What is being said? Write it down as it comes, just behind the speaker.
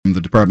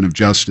the Department of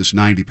Justice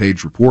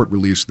 90-page report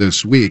released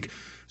this week.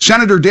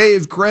 Senator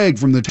Dave Craig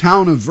from the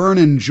town of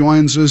Vernon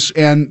joins us.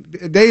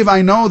 And Dave,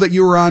 I know that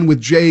you were on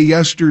with Jay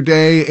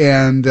yesterday,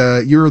 and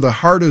you're the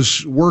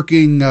hardest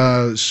working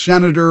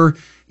senator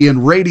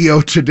in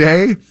radio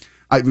today.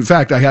 In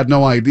fact, I had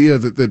no idea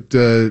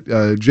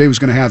that Jay was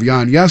going to have you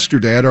on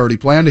yesterday. I'd already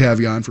planned to have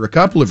you on for a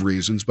couple of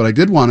reasons, but I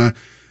did want to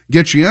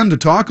get you in to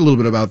talk a little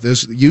bit about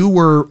this. You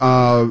were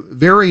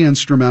very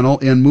instrumental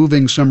in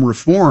moving some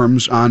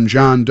reforms on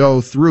John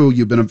Doe through.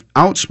 You've been an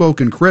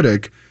outspoken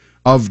critic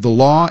of the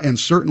law and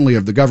certainly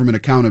of the Government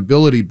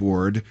Accountability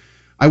Board.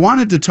 I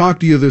wanted to talk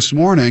to you this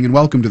morning, and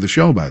welcome to the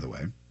show, by the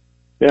way.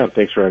 Yeah,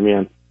 thanks for having me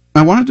on.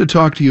 I wanted to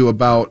talk to you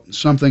about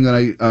something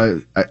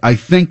that I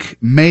think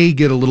may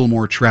get a little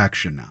more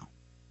traction now.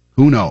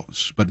 Who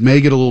knows, but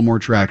may get a little more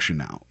traction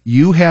now.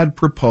 You had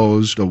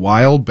proposed a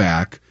while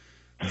back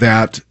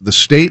that the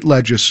state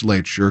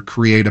legislature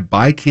create a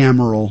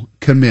bicameral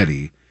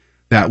committee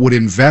that would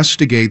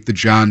investigate the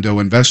John Doe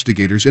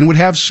investigators and would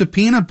have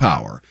subpoena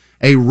power,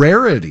 a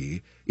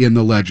rarity in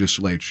the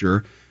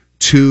legislature,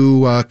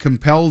 to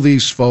compel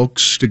these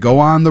folks to go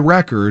on the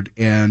record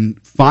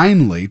and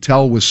finally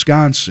tell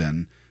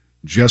Wisconsin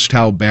just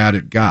how bad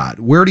it got.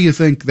 Where do you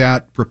think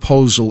that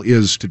proposal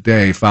is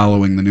today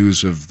following the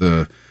news of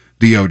the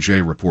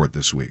DOJ report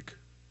this week?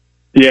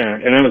 Yeah,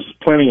 and I was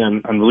planning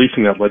on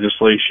releasing that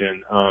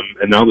legislation,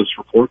 and now this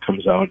report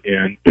comes out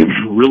and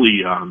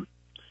really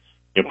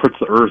puts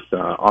the earth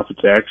off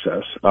its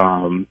axis.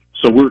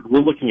 So we're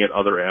looking at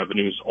other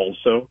avenues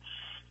also.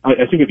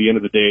 I think at the end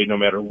of the day, no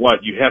matter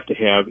what, you have to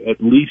have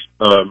at least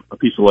a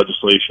piece of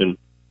legislation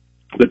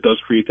that does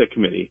create that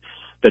committee,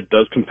 that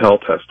does compel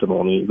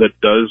testimony, that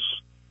does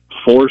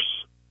force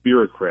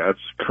bureaucrats,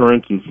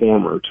 current and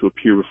former, to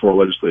appear before a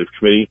legislative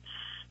committee,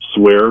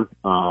 swear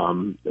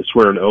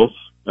an oath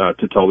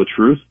to tell the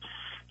truth,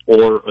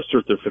 or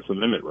assert their Fifth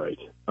Amendment right.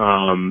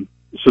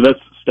 So that's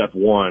step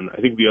one.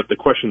 I think the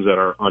questions that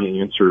are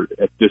unanswered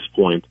at this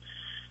point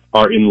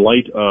are in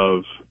light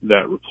of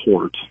that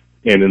report,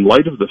 and in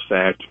light of the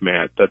fact,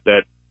 Matt,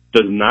 that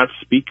does not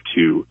speak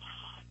to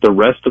the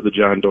rest of the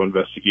John Doe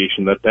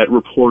investigation, that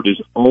report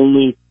is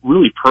only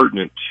really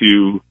pertinent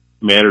to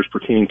matters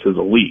pertaining to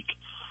the leak.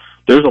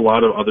 There's a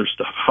lot of other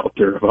stuff out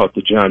there about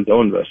the John Doe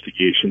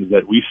investigation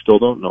that we still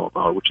don't know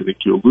about, which I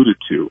think you alluded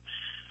to.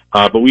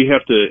 But we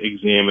have to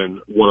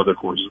examine what other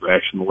courses of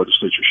action the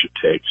legislature should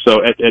take.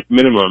 So at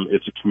minimum,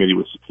 it's a committee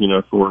with subpoena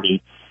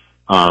authority,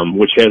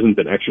 which hasn't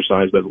been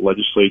exercised by the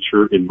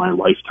legislature in my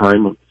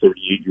lifetime. I'm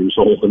 38 years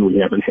old, and we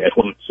haven't had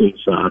one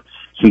since I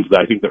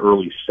think the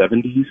early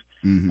 70s.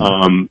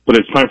 Mm-hmm. But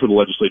it's time for the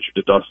legislature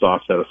to dust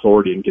off that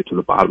authority and get to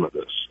the bottom of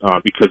this,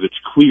 because it's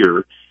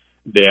clear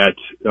that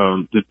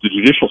the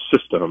judicial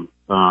system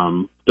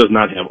does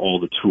not have all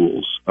the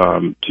tools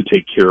to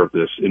take care of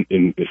this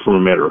from a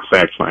matter of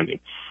fact finding.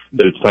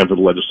 That it's time for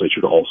the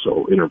legislature to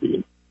also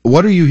intervene.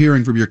 What are you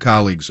hearing from your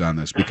colleagues on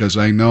this? Because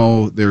I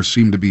know there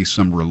seemed to be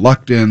some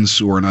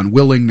reluctance or an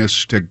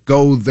unwillingness to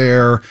go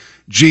there.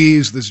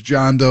 Geez, this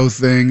John Doe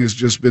thing has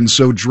just been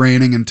so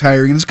draining and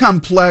tiring, and it's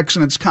complex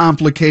and it's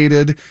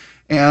complicated,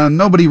 and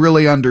nobody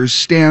really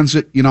understands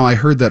it. You know, I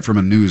heard that from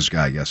a news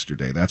guy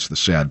yesterday. That's the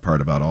sad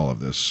part about all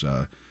of this,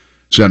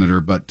 Senator.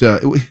 But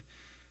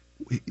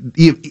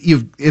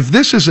if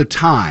this is a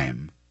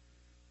time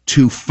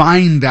to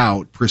find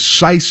out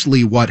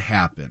precisely what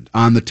happened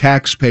on the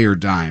taxpayer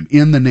dime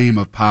in the name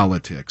of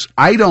politics,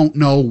 I don't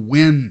know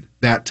when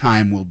that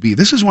time will be.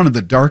 This is one of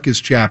the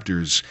darkest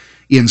chapters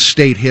in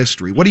state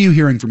history. What are you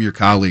hearing from your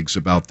colleagues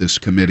about this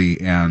committee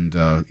and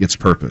its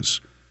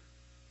purpose?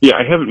 Yeah,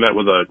 I haven't met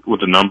with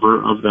a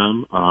number of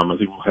them. I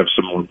think we'll have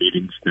some more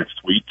meetings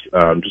next week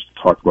just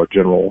to talk about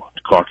general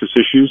caucus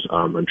issues.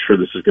 I'm sure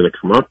this is going to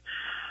come up.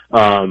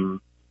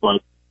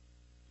 But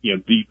you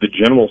know, the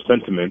general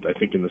sentiment, I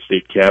think, in the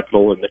state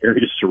capitol and the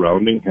areas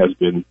surrounding has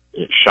been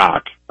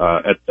shock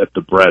at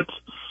the breadth.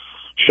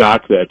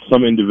 Shock that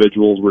some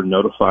individuals were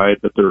notified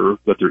that their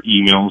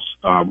emails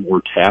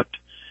were tapped.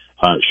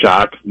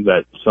 Shock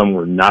that some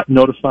were not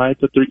notified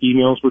that their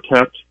emails were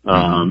tapped.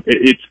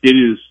 It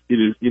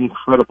is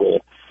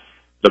incredible,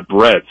 the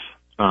breadth.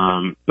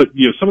 But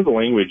some of the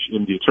language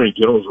in the Attorney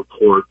General's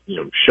report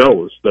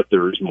shows that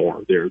there is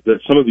more there.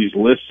 That some of these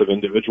lists of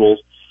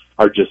individuals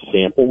are just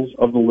samples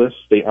of the list.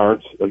 They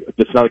aren't.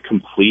 It's not a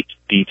complete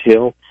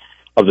detail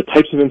of the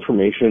types of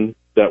information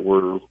that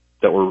were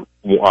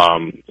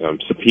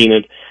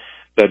subpoenaed.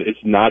 That it's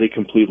not a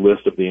complete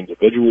list of the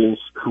individuals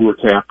who were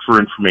tapped for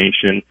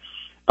information.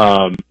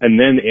 And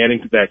then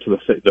adding to that to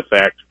the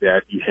fact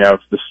that you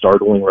have the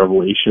startling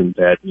revelation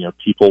that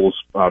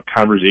people's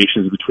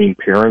conversations between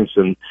parents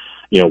and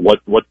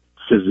what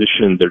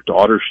physician their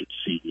daughter should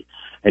see.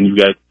 And you've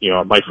got,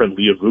 my friend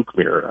Leah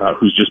Vukmir,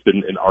 who's just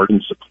been an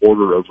ardent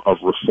supporter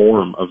of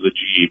reform of the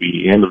GAB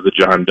and of the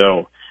John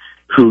Doe,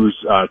 whose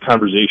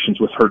conversations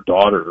with her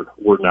daughter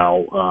were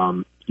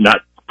now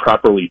not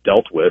properly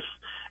dealt with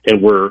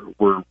and were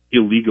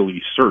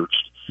illegally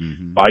searched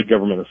by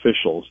government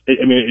officials.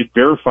 It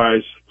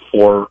verifies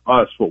for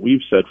us what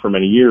we've said for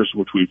many years,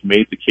 which we've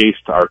made the case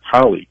to our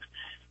colleagues,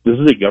 This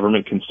is a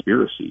government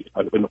conspiracy,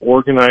 an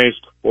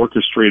organized,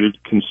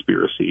 orchestrated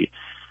conspiracy.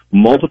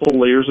 Multiple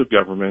layers of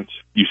government.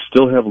 You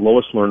still have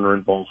Lois Lerner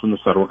involved from the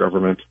federal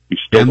government. You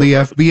still and the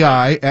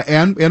FBI.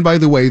 And by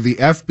the way, the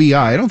FBI,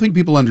 I don't think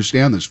people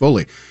understand this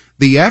fully.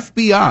 The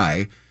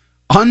FBI,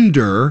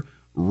 under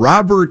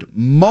Robert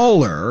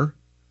Mueller,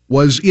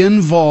 was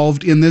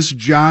involved in this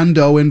John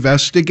Doe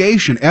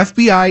investigation.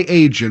 FBI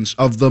agents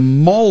of the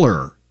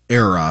Mueller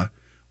era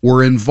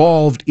were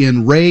involved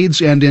in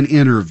raids and in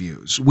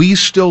interviews. We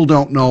still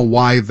don't know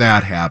why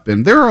that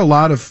happened. There are a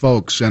lot of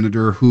folks,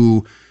 Senator,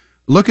 who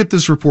look at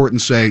this report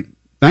and say,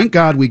 thank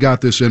God we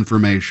got this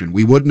information.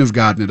 We wouldn't have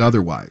gotten it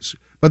otherwise.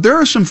 But there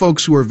are some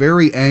folks who are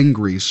very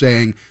angry,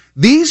 saying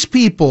these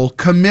people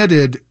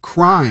committed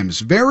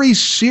crimes, very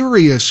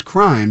serious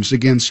crimes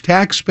against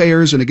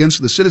taxpayers and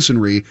against the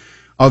citizenry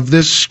of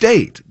this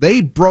state.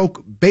 They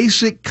broke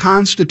basic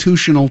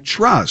constitutional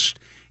trust,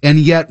 and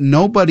yet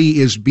nobody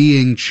is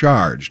being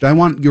charged. I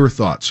want your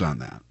thoughts on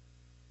that.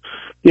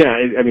 Yeah,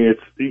 I mean,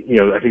 it's,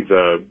 I think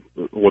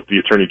what the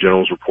Attorney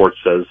General's report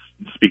says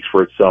speaks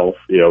for itself,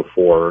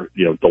 for,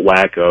 the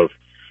lack of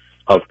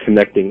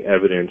connecting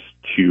evidence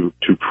to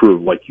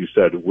prove, like you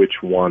said,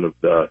 which one of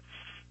the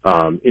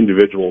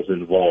individuals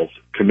involved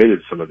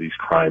committed some of these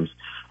crimes.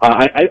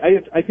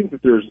 I think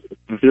that there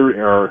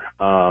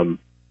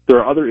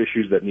are other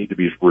issues that need to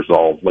be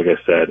resolved, like I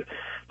said,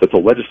 that the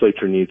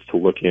legislature needs to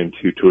look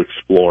into, to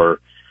explore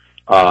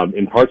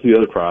in parts of the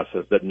other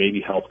process that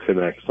maybe help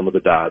connect some of the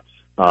dots.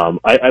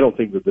 I don't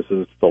think that this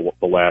is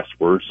the last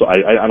word, so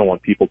I don't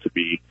want people to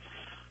be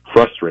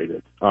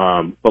frustrated.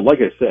 But like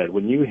I said,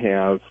 when you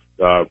have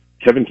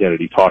Kevin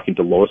Kennedy talking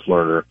to Lois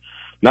Lerner,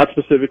 not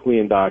specifically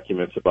in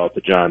documents about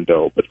the John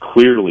Doe, but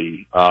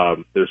clearly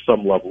there's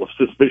some level of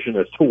suspicion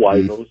as to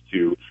why those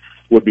two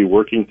would be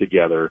working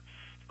together.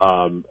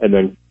 And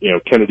then,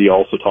 Kennedy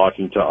also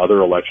talking to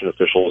other election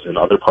officials in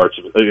other parts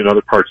of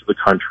the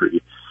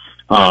country,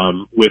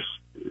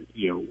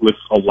 with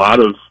a lot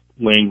of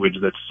language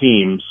that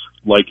seems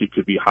like it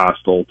could be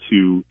hostile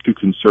to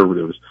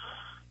conservatives.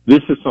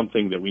 This is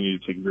something that we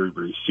need to take very,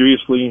 very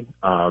seriously.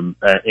 And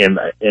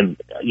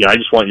I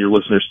just want your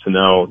listeners to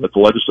know that the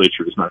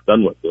legislature is not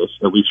done with this,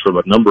 at least from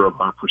a number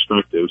of our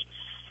perspectives.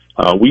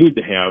 We need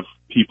to have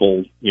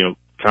people,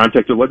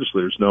 contact the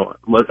legislators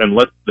and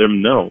let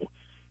them know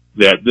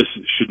that this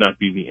should not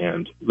be the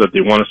end, that they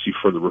want to see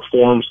further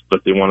reforms,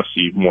 that they want to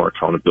see more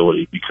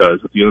accountability, because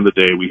at the end of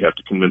the day, we have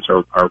to convince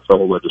our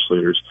fellow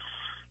legislators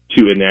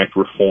to enact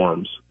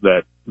reforms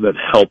that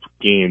help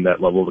gain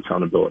that level of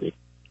accountability.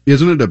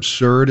 Isn't it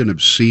absurd and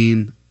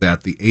obscene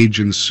that the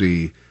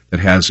agency that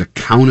has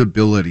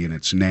accountability in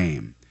its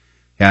name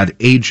had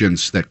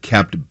agents that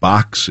kept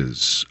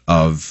boxes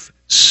of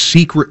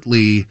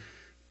secretly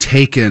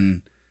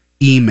taken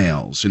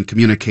emails and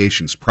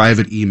communications,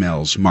 private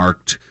emails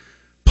marked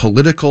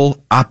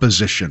political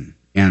opposition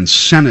and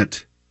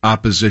Senate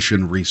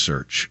opposition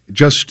research?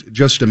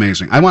 Just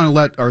amazing. I want to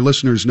let our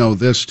listeners know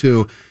this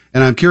too,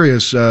 and I'm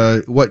curious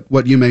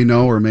what you may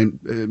know, or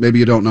maybe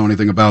you don't know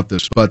anything about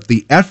this, but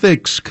the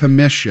Ethics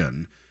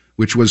Commission,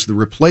 which was the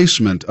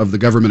replacement of the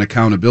Government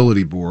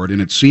Accountability Board,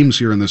 and it seems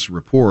here in this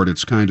report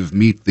it's kind of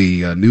meet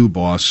the new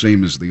boss,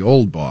 same as the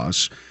old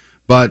boss,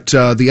 but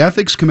the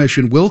Ethics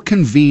Commission will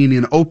convene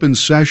in open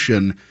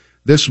session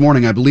this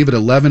morning, I believe at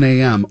 11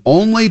 a.m.,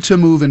 only to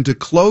move into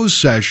closed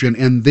session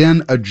and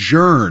then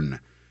adjourn.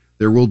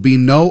 There will be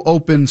no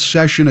open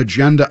session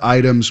agenda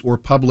items or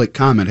public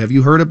comment. Have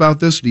you heard about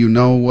this? Do you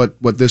know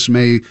what this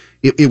may...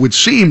 It would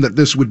seem that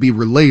this would be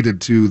related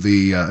to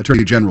the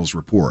Attorney General's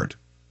report.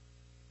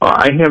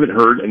 I haven't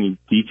heard any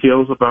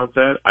details about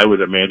that. I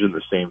would imagine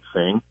the same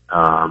thing.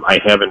 I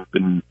haven't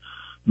been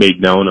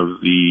made known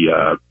of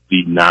the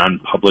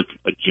non-public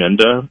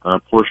agenda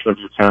portion of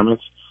your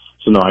comments.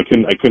 So no, I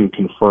couldn't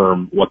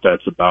confirm what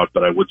that's about,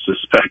 but I would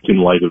suspect in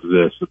light of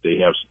this that they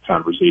have some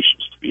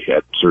conversations to be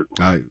had,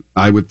 certainly.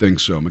 I would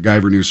think so.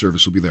 MacGyver News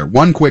Service will be there.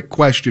 One quick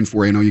question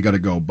for you. I know you got to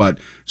go, but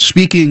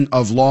speaking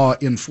of law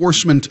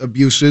enforcement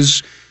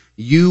abuses,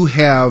 you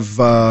have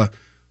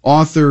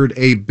authored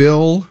a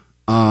bill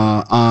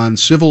on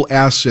civil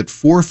asset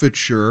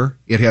forfeiture.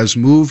 It has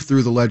moved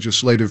through the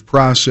legislative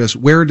process.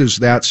 Where does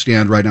that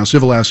stand right now?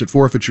 Civil asset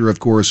forfeiture, of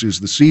course, is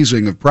the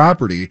seizing of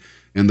property.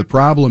 And the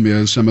problem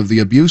is some of the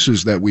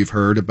abuses that we've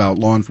heard about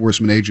law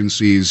enforcement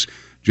agencies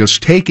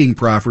just taking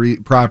property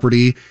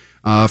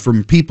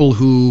from people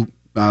who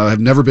have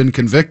never been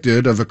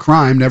convicted of a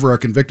crime, never are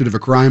convicted of a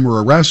crime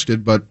or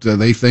arrested, but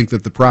they think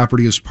that the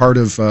property is part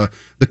of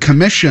the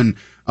commission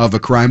of a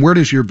crime. Where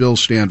does your bill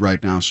stand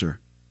right now, sir?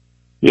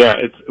 Yeah,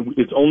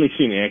 it's only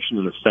seen action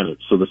in the Senate,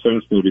 so the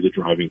Senate's going to be the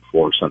driving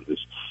force on this.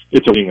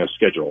 It's only a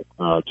schedule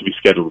to be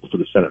scheduled for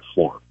the Senate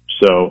floor.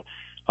 So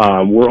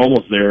we're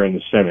almost there in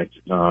the Senate.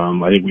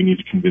 I think we need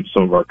to convince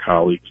some of our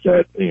colleagues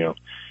that,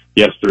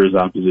 yes, there is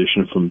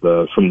opposition from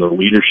the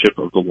leadership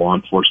of the law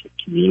enforcement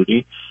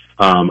community.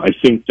 I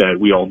think that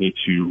we all need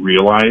to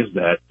realize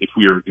that if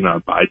we are going to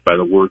abide by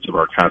the words of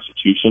our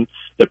Constitution,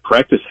 that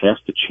practice has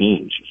to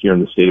change here in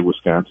the state of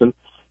Wisconsin,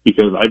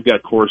 because I've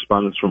got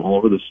correspondence from all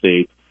over the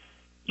state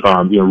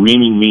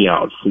reaming me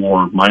out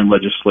for my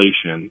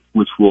legislation,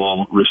 which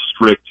will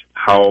restrict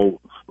how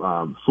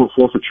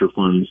forfeiture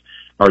funds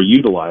are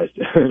utilized.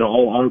 And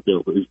all our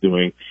bill is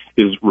doing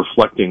is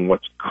reflecting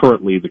what's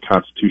currently the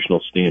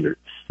constitutional standard.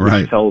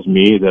 Right. Which tells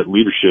me that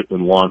leadership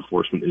in law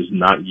enforcement is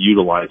not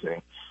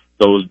utilizing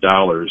those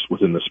dollars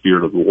within the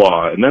spirit of the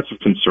law, and that's a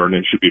concern,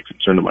 and should be a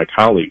concern to my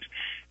colleagues,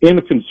 and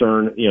a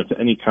concern, to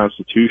any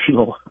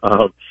constitutional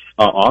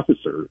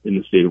officer in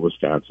the state of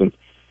Wisconsin.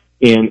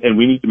 And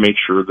we need to make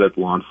sure that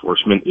law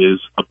enforcement is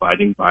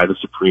abiding by the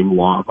supreme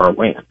law of our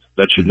land.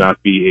 That should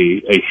not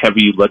be a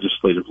heavy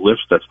legislative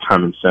lift. That's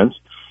common sense.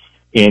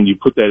 And you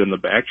put that in the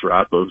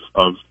backdrop of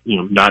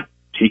not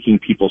taking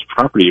people's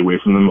property away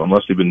from them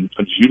unless they've been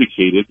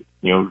adjudicated,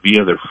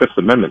 via their Fifth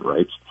Amendment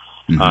rights.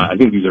 Mm-hmm. I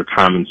think these are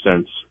common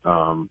sense,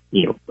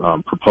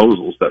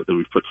 proposals that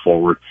we've put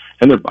forward,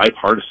 and they're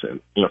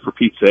bipartisan. For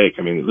Pete's sake,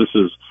 I mean, this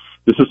is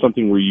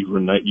something where you've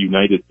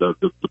united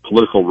the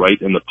political right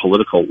and the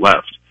political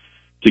left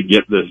to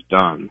get this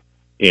done.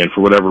 And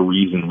for whatever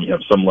reason, we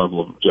have some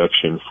level of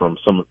objection from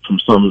some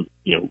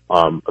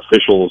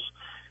officials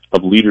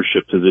of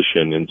leadership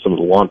position in some of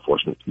the law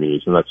enforcement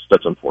communities, and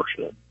that's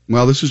unfortunate.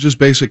 Well, this is just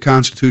basic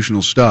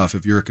constitutional stuff.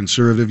 If you're a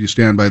conservative, you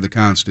stand by the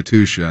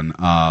Constitution.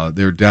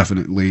 There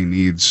definitely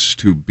needs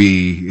to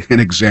be an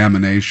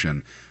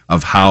examination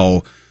of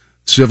how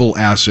civil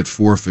asset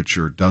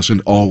forfeiture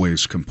doesn't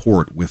always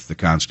comport with the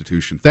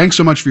Constitution. Thanks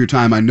so much for your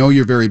time. I know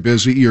you're very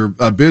busy. You're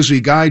a busy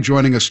guy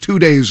joining us 2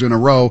 days in a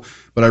row,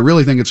 but I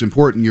really think it's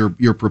important,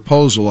 your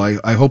proposal.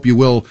 I hope you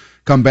will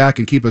come back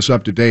and keep us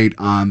up to date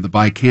on the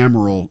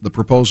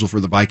proposal for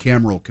the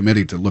bicameral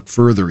committee to look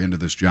further into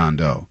this John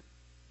Doe.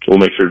 We'll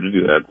make sure to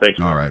do that.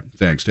 Thanks. All right.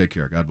 Thanks. Take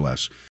care. God bless.